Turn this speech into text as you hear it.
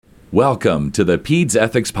Welcome to the Peds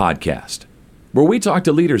Ethics Podcast, where we talk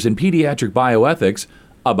to leaders in pediatric bioethics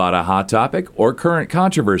about a hot topic or current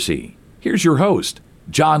controversy. Here's your host,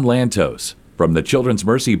 John Lantos, from the Children's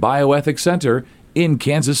Mercy Bioethics Center in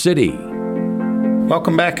Kansas City.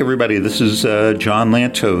 Welcome back, everybody. This is John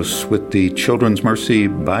Lantos with the Children's Mercy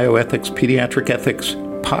Bioethics Pediatric Ethics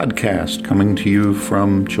Podcast, coming to you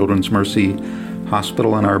from Children's Mercy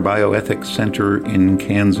Hospital and our Bioethics Center in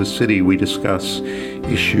Kansas City. We discuss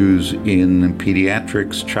issues in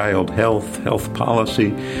pediatrics, child health, health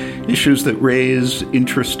policy, issues that raise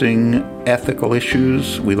interesting ethical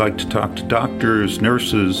issues. We like to talk to doctors,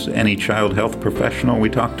 nurses, any child health professional. We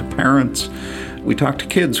talk to parents. We talk to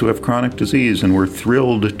kids who have chronic disease, and we're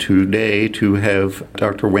thrilled today to have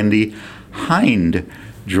Dr. Wendy Hind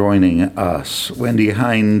joining us. Wendy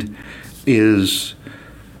Hind is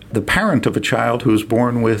the parent of a child who was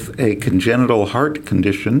born with a congenital heart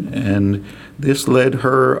condition, and this led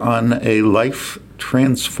her on a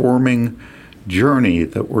life-transforming journey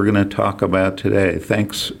that we're going to talk about today.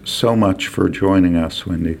 Thanks so much for joining us,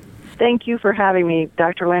 Wendy. Thank you for having me,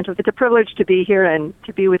 Dr. Lantos. It's a privilege to be here and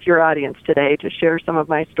to be with your audience today to share some of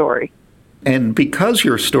my story. And because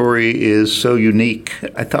your story is so unique,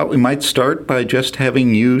 I thought we might start by just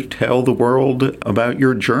having you tell the world about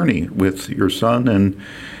your journey with your son and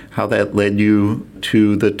how that led you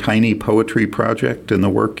to the Tiny Poetry Project and the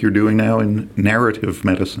work you're doing now in narrative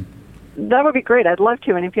medicine. That would be great. I'd love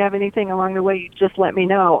to. And if you have anything along the way, you just let me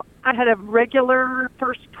know. I had a regular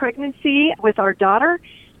first pregnancy with our daughter,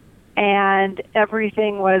 and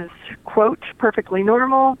everything was, quote, perfectly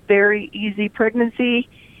normal, very easy pregnancy,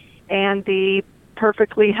 and the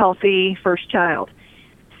perfectly healthy first child.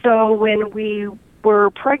 So when we were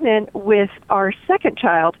pregnant with our second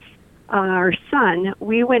child, our son,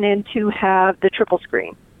 we went in to have the triple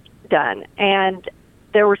screen done. And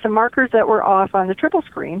there were some markers that were off on the triple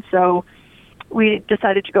screen, so we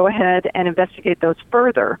decided to go ahead and investigate those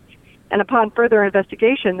further. And upon further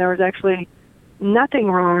investigation, there was actually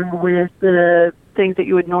nothing wrong with the things that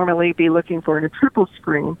you would normally be looking for in a triple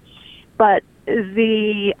screen. But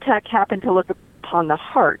the tech happened to look upon the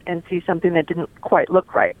heart and see something that didn't quite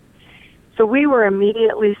look right. So we were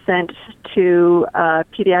immediately sent to a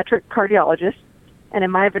pediatric cardiologist, and in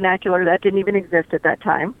my vernacular, that didn't even exist at that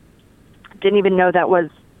time. Didn't even know that was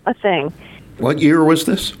a thing. What year was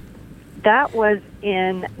this? That was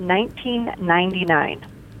in 1999.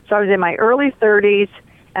 So I was in my early 30s.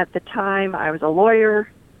 At the time, I was a lawyer.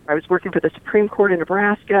 I was working for the Supreme Court in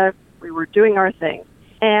Nebraska. We were doing our thing.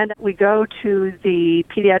 And we go to the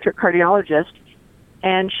pediatric cardiologist,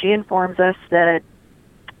 and she informs us that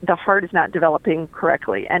the heart is not developing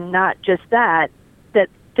correctly. And not just that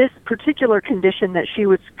this particular condition that she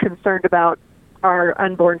was concerned about our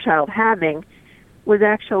unborn child having was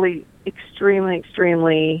actually extremely,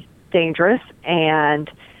 extremely dangerous and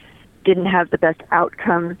didn't have the best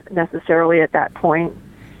outcomes necessarily at that point.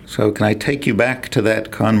 So can I take you back to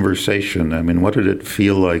that conversation? I mean, what did it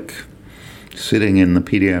feel like sitting in the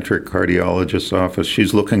pediatric cardiologist's office?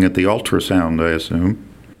 She's looking at the ultrasound, I assume.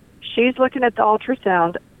 She's looking at the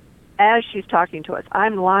ultrasound as she's talking to us.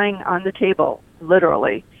 I'm lying on the table,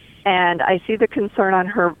 literally, and I see the concern on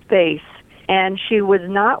her face, and she was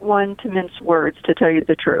not one to mince words, to tell you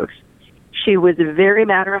the truth. She was very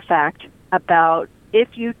matter-of-fact about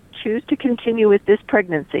if you choose to continue with this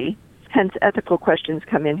pregnancy, hence ethical questions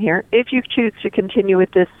come in here, if you choose to continue with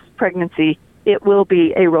this pregnancy, it will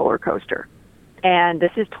be a roller coaster. And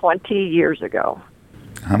this is 20 years ago.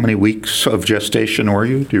 How many weeks of gestation were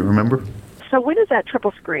you? Do you remember? So when is that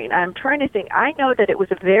triple screen? I'm trying to think. I know that it was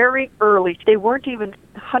very early. They weren't even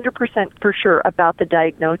 100% for sure about the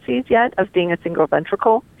diagnoses yet of being a single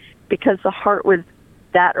ventricle because the heart was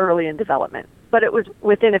that early in development. But it was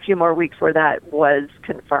within a few more weeks where that was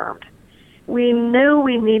confirmed. We knew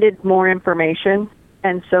we needed more information,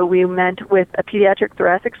 and so we met with a pediatric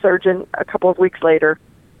thoracic surgeon a couple of weeks later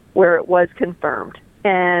where it was confirmed.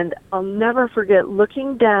 And I'll never forget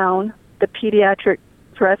looking down the pediatric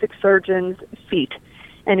thoracic surgeon's feet,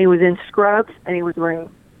 and he was in scrubs, and he was wearing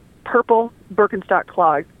purple Birkenstock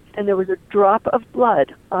clogs, and there was a drop of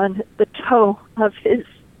blood on the toe of his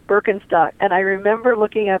Birkenstock. And I remember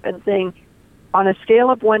looking up and saying, on a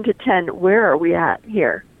scale of 1 to 10, where are we at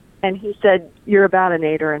here? And he said, you're about an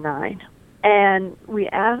 8 or a 9. And we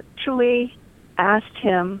actually asked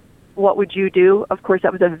him, what would you do? Of course,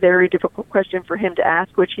 that was a very difficult question for him to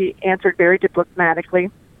ask, which he answered very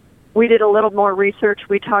diplomatically. We did a little more research.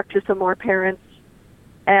 We talked to some more parents,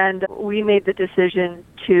 and we made the decision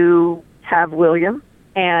to have William.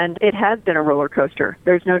 And it has been a roller coaster.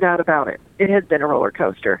 There's no doubt about it. It has been a roller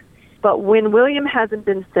coaster. But when William hasn't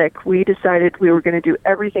been sick, we decided we were going to do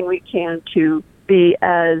everything we can to be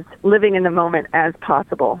as living in the moment as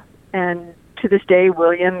possible. And to this day,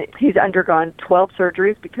 William, he's undergone 12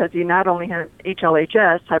 surgeries because he not only has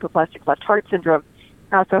HLHS, hypoplastic left heart syndrome,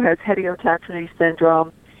 also has heterotoxicity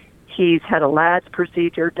syndrome. He's had a LADS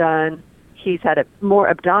procedure done. He's had more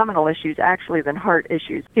abdominal issues, actually, than heart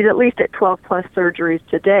issues. He's at least at 12-plus surgeries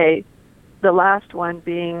today, the last one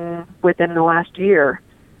being within the last year.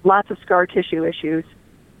 Lots of scar tissue issues.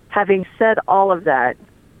 Having said all of that,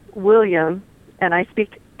 William, and I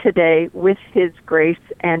speak today with his grace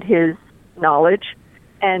and his knowledge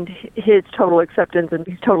and his total acceptance, and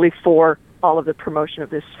he's totally for all of the promotion of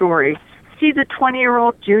this story. He's a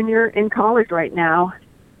 20-year-old junior in college right now,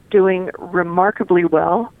 doing remarkably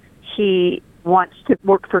well. He wants to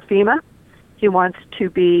work for FEMA. He wants to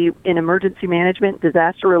be in emergency management,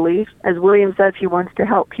 disaster relief. As William says, he wants to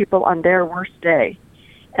help people on their worst day.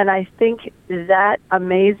 And I think that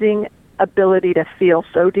amazing ability to feel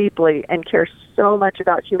so deeply and care so much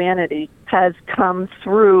about humanity has come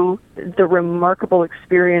through the remarkable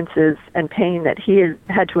experiences and pain that he has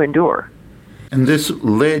had to endure. And this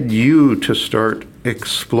led you to start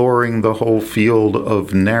exploring the whole field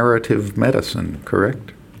of narrative medicine,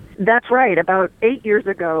 correct? That's right. About 8 years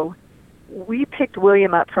ago, we picked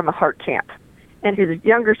William up from a heart camp. And his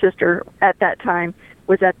younger sister at that time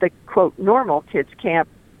was at the, quote, normal kids camp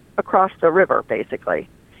across the river, basically.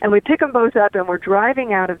 And we pick them both up, and we're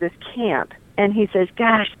driving out of this camp. And he says,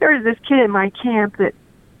 gosh, there's this kid in my camp that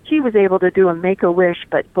he was able to do a Make-A-Wish,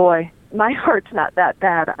 but boy, my heart's not that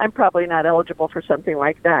bad. I'm probably not eligible for something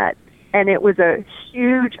like that. And it was a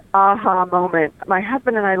huge aha moment. My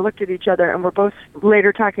husband and I looked at each other, and we're both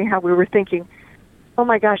later talking how we were thinking, oh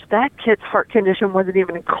my gosh, that kid's heart condition wasn't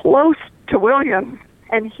even close to William.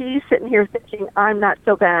 And he's sitting here thinking, I'm not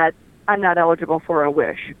so bad. I'm not eligible for a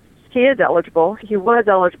wish. He is eligible. He was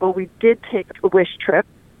eligible. We did take a wish trip.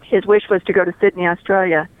 His wish was to go to Sydney,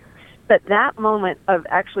 Australia. But that moment of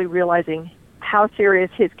actually realizing how serious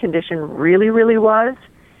his condition really, really was,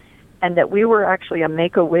 and that we were actually a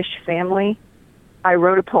Make-A-Wish family, I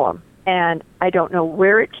wrote a poem. And I don't know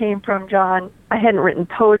where it came from, John. I hadn't written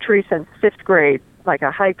poetry since 5th grade, like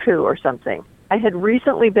a haiku or something. I had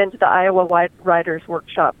recently been to the Iowa Writers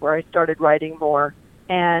Workshop where I started writing more,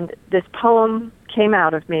 and this poem came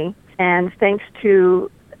out of me. And thanks to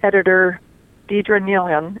editor Deidre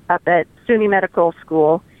Nealon up at SUNY Medical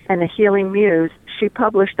School and the Healing Muse, she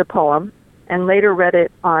published the poem and later read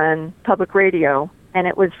it on public radio. And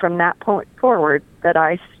it was from that point forward that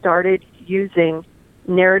I started using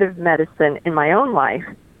narrative medicine in my own life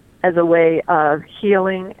as a way of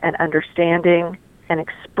healing and understanding and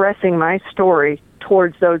expressing my story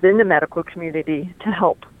towards those in the medical community to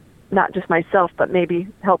help not just myself, but maybe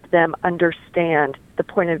help them understand the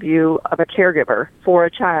point of view of a caregiver for a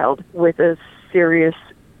child with a serious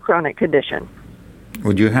chronic condition.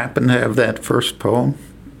 Would you happen to have that first poem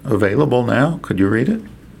available now? Could you read it?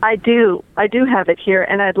 I do. I do have it here,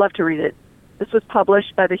 and I'd love to read it. This was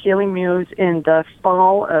published by the Healing Muse in the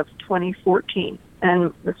fall of 2014,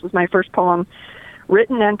 and this was my first poem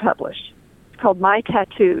written and published. It's called My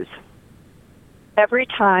Tattoos. Every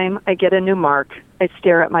time I get a new mark, I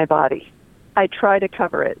stare at my body. I try to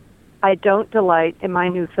cover it. I don't delight in my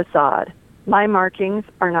new facade. My markings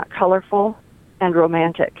are not colorful and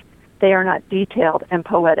romantic. They are not detailed and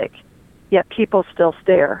poetic, yet people still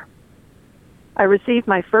stare. I received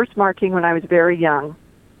my first marking when I was very young.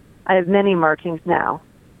 I have many markings now.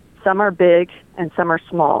 Some are big and some are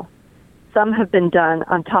small. Some have been done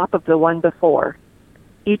on top of the one before.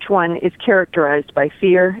 Each one is characterized by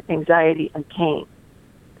fear, anxiety, and pain.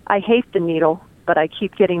 I hate the needle, but I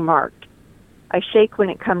keep getting marked. I shake when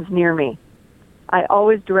it comes near me. I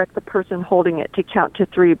always direct the person holding it to count to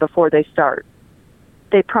 3 before they start.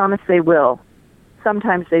 They promise they will.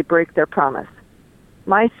 Sometimes they break their promise.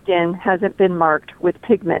 My skin hasn't been marked with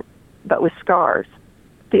pigment, but with scars.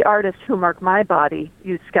 The artists who mark my body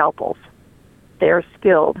use scalpels. They are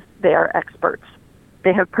skilled. They are experts.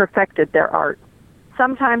 They have perfected their art.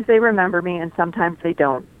 Sometimes they remember me and sometimes they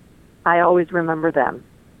don't. I always remember them.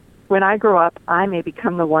 When I grow up, I may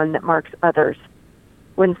become the one that marks others.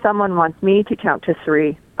 When someone wants me to count to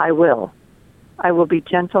 3, I will. I will be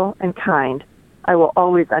gentle and kind. I will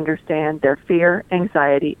always understand their fear,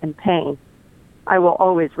 anxiety, and pain. I will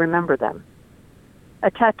always remember them. A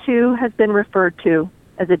tattoo has been referred to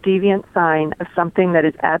as a deviant sign of something that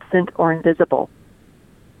is absent or invisible.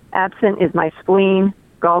 Absent is my spleen,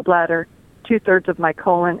 gallbladder, 2/3 of my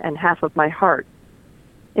colon, and half of my heart.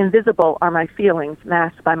 Invisible are my feelings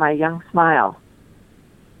masked by my young smile.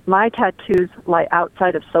 My tattoos lie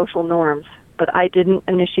outside of social norms, but I didn't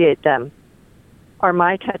initiate them. Are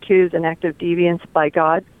my tattoos an act of deviance by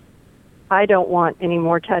God? I don't want any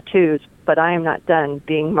more tattoos, but I am not done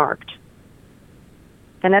being marked.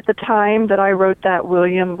 And at the time that I wrote that,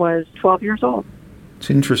 William was 12 years old.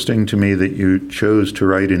 It's interesting to me that you chose to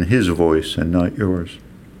write in his voice and not yours.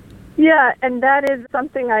 Yeah, and that is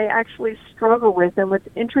something I actually struggle with. And what's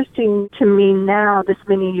interesting to me now, this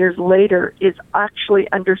many years later, is actually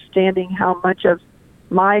understanding how much of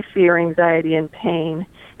my fear, anxiety, and pain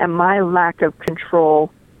and my lack of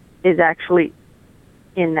control is actually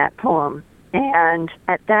in that poem. And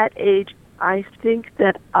at that age, I think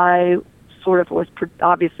that I sort of was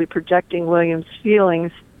obviously projecting William's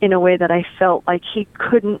feelings in a way that I felt like he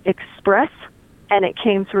couldn't express. And it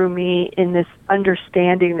came through me in this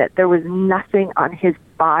understanding that there was nothing on his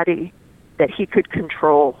body that he could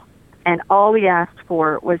control. And all he asked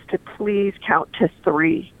for was to please count to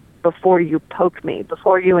 3 before you poke me,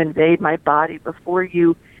 before you invade my body, before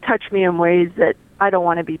you touch me in ways that I don't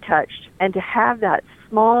want to be touched. And to have that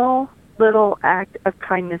small little act of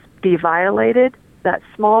kindness be violated, that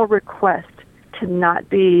small request to not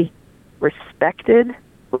be respected,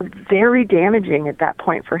 was very damaging at that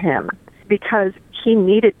point for him, because he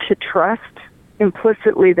needed to trust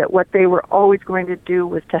implicitly that what they were always going to do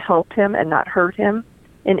was to help him and not hurt him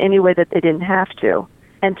in any way that they didn't have to.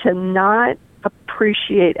 And to not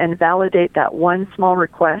appreciate and validate that one small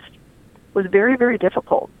request was very, very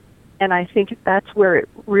difficult. And I think that's where it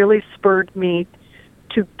really spurred me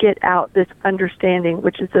to get out this understanding,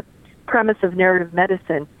 which is the premise of narrative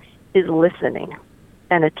medicine, is listening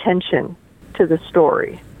and attention to the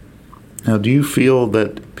story. Now, do you feel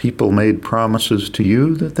that people made promises to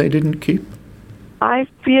you that they didn't keep? I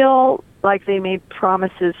feel like they made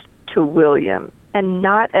promises to William, and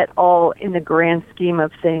not at all in the grand scheme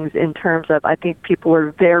of things in terms of, I think people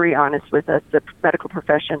were very honest with us, the medical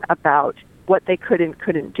profession, about what they could and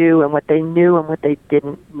couldn't do and what they knew and what they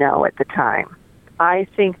didn't know at the time. I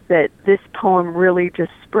think that this poem really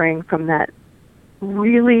just sprang from that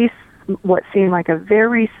really what seemed like a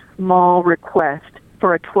very small request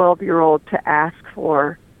for a 12-year-old to ask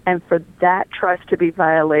for, and for that trust to be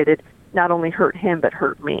violated not only hurt him but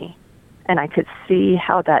hurt me. And I could see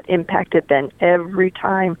how that impacted then every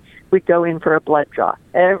time we'd go in for a blood draw,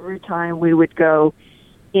 every time we would go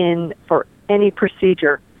in for any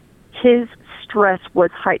procedure. His stress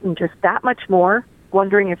was heightened just that much more,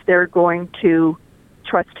 wondering if they're going to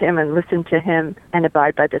trust him and listen to him and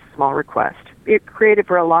abide by this small request. It created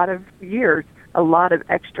for a lot of years a lot of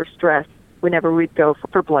extra stress whenever we'd go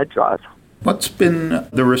for blood draws. What's been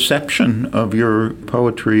the reception of your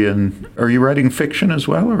poetry, and are you writing fiction as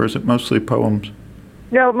well, or is it mostly poems?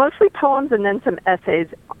 No, mostly poems and then some essays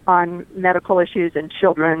on medical issues and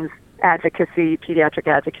children's advocacy, pediatric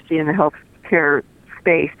advocacy in the healthcare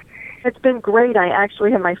space. It's been great. I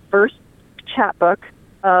actually have my first chapbook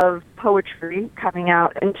of poetry coming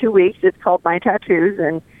out in 2 weeks. It's called My Tattoos,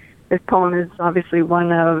 and this poem is obviously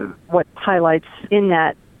one of what highlights in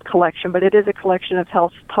that collection, but it is a collection of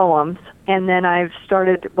health poems. And then I've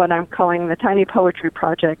started what I'm calling the Tiny Poetry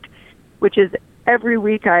Project, which is every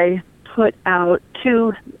week I put out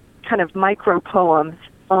 2 kind of micro poems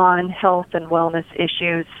on health and wellness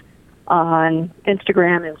issues on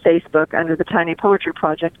Instagram and Facebook under the Tiny Poetry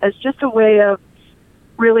Project as just a way of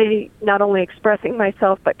really not only expressing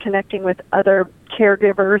myself but connecting with other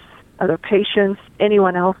caregivers, other patients,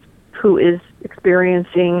 anyone else who is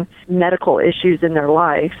experiencing medical issues in their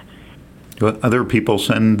life. Do other people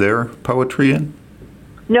send their poetry in?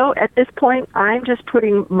 No, at this point, I'm just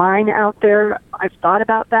putting mine out there. I've thought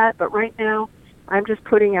about that, but right now, I'm just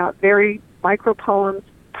putting out very micro poems,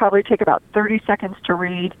 probably take about 30 seconds to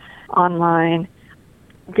read online,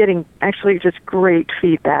 getting actually just great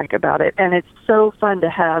feedback about it. And it's so fun to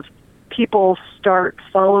have people start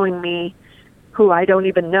following me who I don't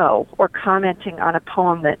even know, or commenting on a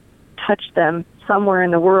poem that touched them somewhere in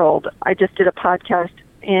the world. I just did a podcast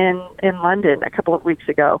in London a couple of weeks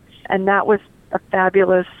ago, and that was a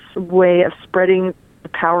fabulous way of spreading the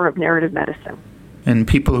power of narrative medicine. And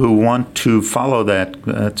people who want to follow that,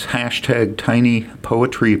 it's hashtag Tiny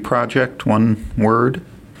Poetry Project, one word?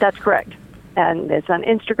 That's correct. And it's on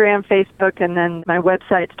Instagram, Facebook, and then my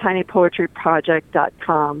website's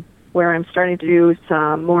tinypoetryproject.com, where I'm starting to do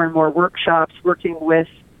some more and more workshops working with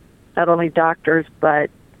not only doctors but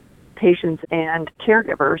patients and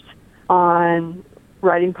caregivers on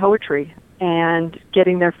writing poetry and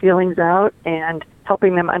getting their feelings out and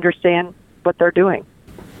helping them understand what they're doing.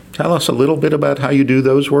 Tell us a little bit about how you do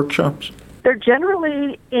those workshops. They're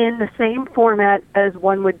generally in the same format as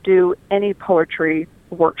one would do any poetry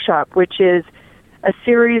workshop, which is a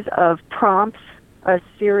series of prompts a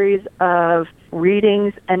series of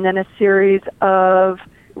readings, and then a series of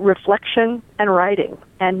reflection and writing,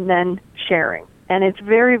 and then sharing. And it's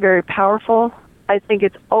very, very powerful. I think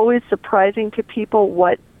it's always surprising to people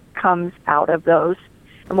what comes out of those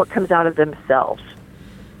and what comes out of themselves.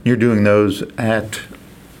 You're doing those at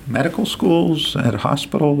medical schools, at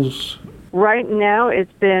hospitals? Right now,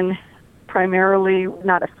 it's been primarily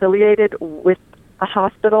not affiliated with a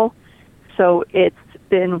hospital, so it's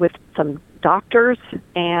been with some doctors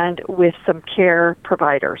and with some care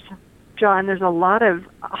providers. John, there's a lot of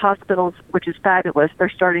hospitals, which is fabulous. They're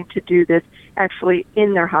starting to do this actually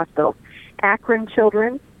in their hospitals. Akron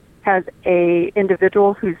Children's has a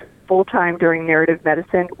individual who's full-time doing narrative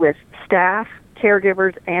medicine with staff,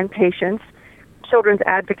 caregivers, and patients. Children's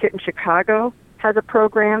Advocate in Chicago has a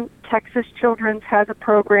program. Texas Children's has a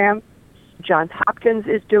program. Johns Hopkins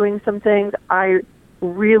is doing some things. I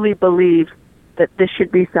really believe that this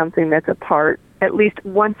should be something that's a part, at least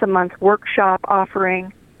once a month workshop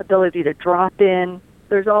offering, ability to drop in.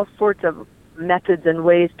 There's all sorts of methods and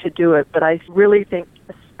ways to do it, but I really think,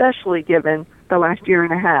 especially given the last year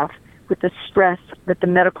and a half, with the stress that the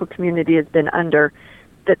medical community has been under,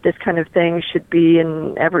 that this kind of thing should be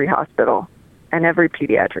in every hospital and every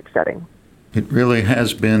pediatric setting. It really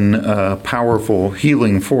has been a powerful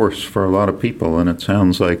healing force for a lot of people, and it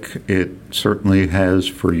sounds like it certainly has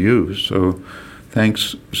for you. So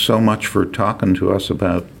thanks so much for talking to us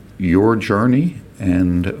about your journey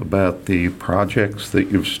and about the projects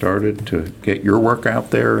that you've started to get your work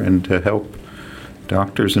out there and to help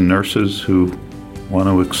doctors and nurses who want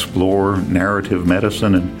to explore narrative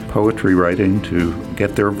medicine and poetry writing to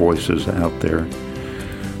get their voices out there.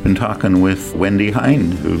 Been talking with Wendy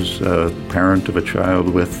Hine, who's a parent of a child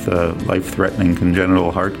with a life-threatening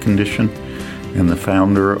congenital heart condition and the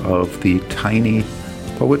founder of the Tiny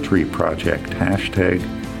Poetry Project,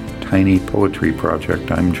 #Tiny Poetry Project.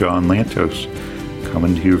 I'm John Lantos,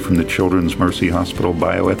 coming to you from the Children's Mercy Hospital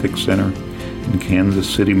Bioethics Center in Kansas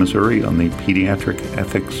City, Missouri on the Pediatric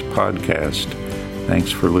Ethics Podcast. Thanks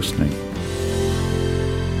for listening.